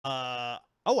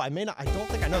Oh, I may not. I don't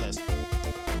think I know this.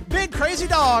 Big Crazy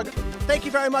Dog, thank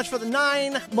you very much for the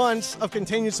 9 months of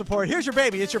continued support. Here's your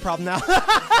baby. It's your problem now.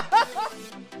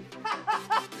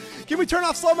 Can we turn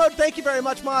off slow mode? Thank you very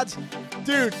much, mods.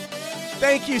 Dude,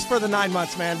 thank you for the 9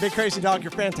 months, man. Big Crazy Dog,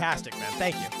 you're fantastic, man.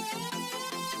 Thank you.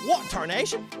 What,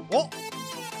 tarnation? What?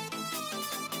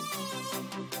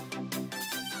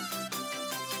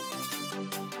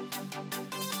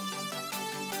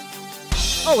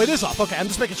 Oh, it is off. Okay, I'm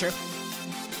just making sure.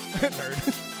 Nerd.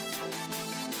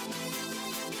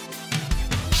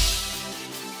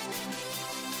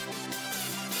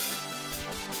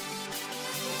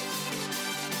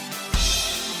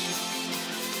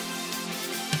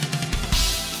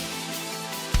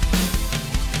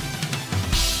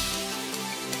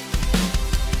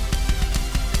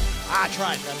 I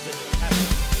tried. That didn't happen.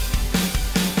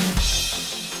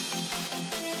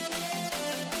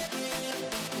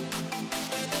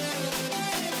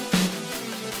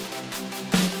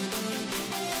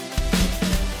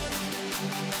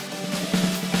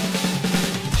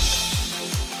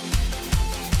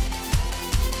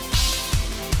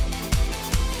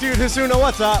 Dude, Hasuno,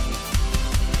 what's up?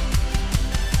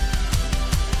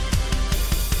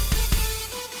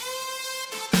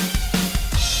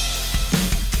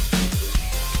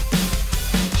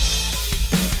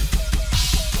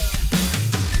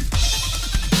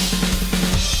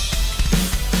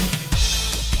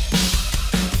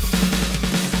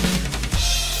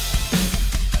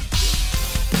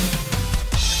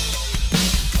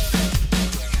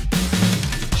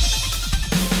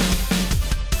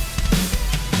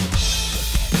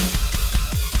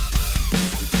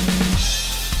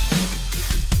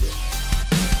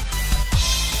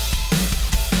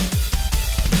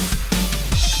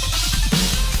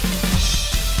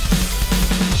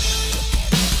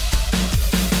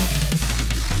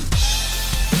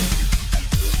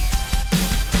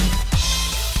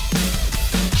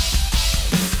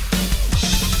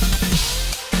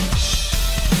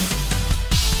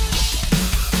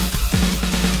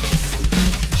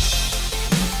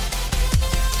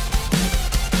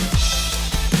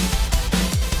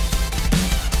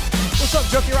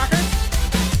 Jokey Rocker?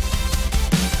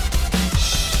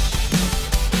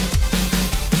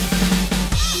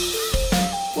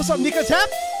 What's up, Nico Tap?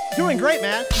 Doing great,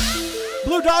 man.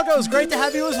 Blue Doggo, is great to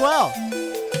have you as well.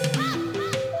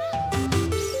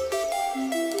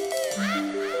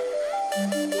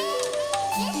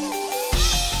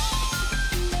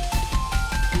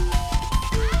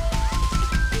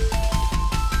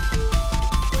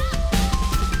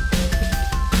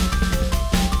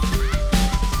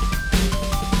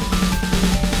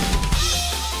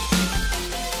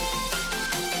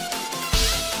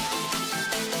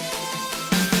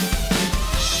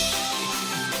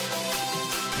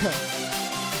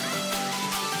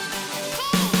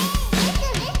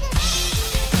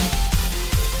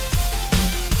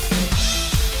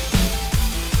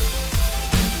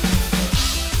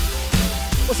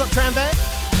 What's up, Trambe?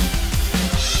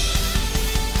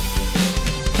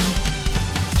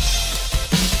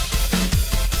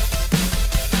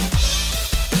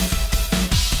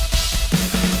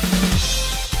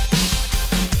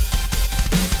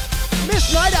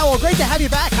 Miss Night Owl, great to have you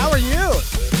back. How are you?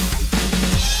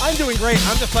 I'm doing great.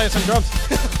 I'm just playing some drums.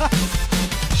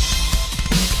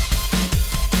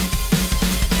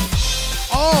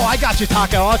 Oh, I got you,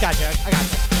 Taco. I got you. I got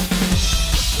you.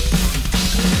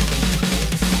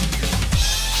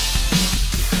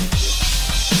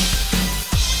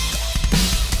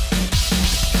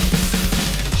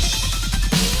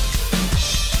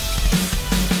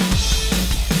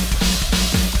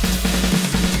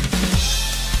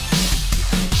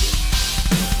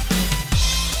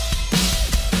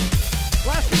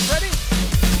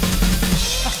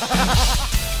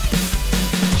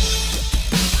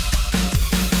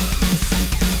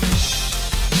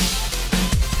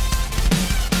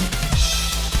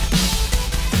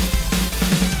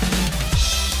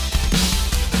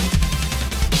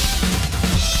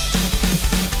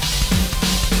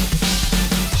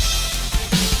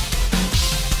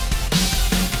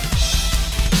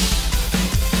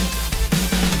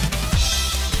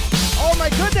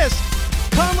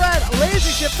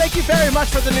 Thank you very much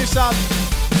for the new sub.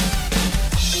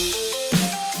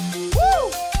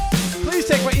 Woo! Please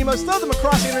take my emotes, throw them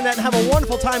across the internet, and have a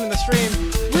wonderful time in the stream.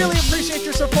 Really appreciate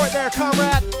your support there,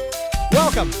 comrade.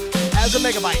 Welcome as a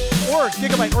megabyte, or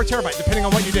gigabyte, or terabyte, depending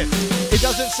on what you did. It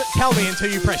doesn't tell me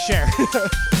until you press share.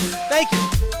 Thank you.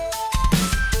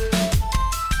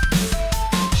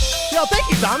 Yo, thank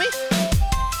you, Dami.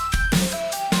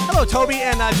 Hello, Toby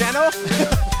and Jano.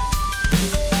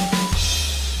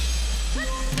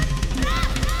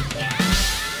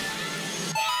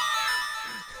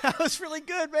 That was really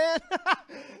good, man.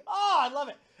 Oh, I love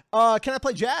it. Can I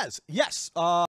play jazz? Yes.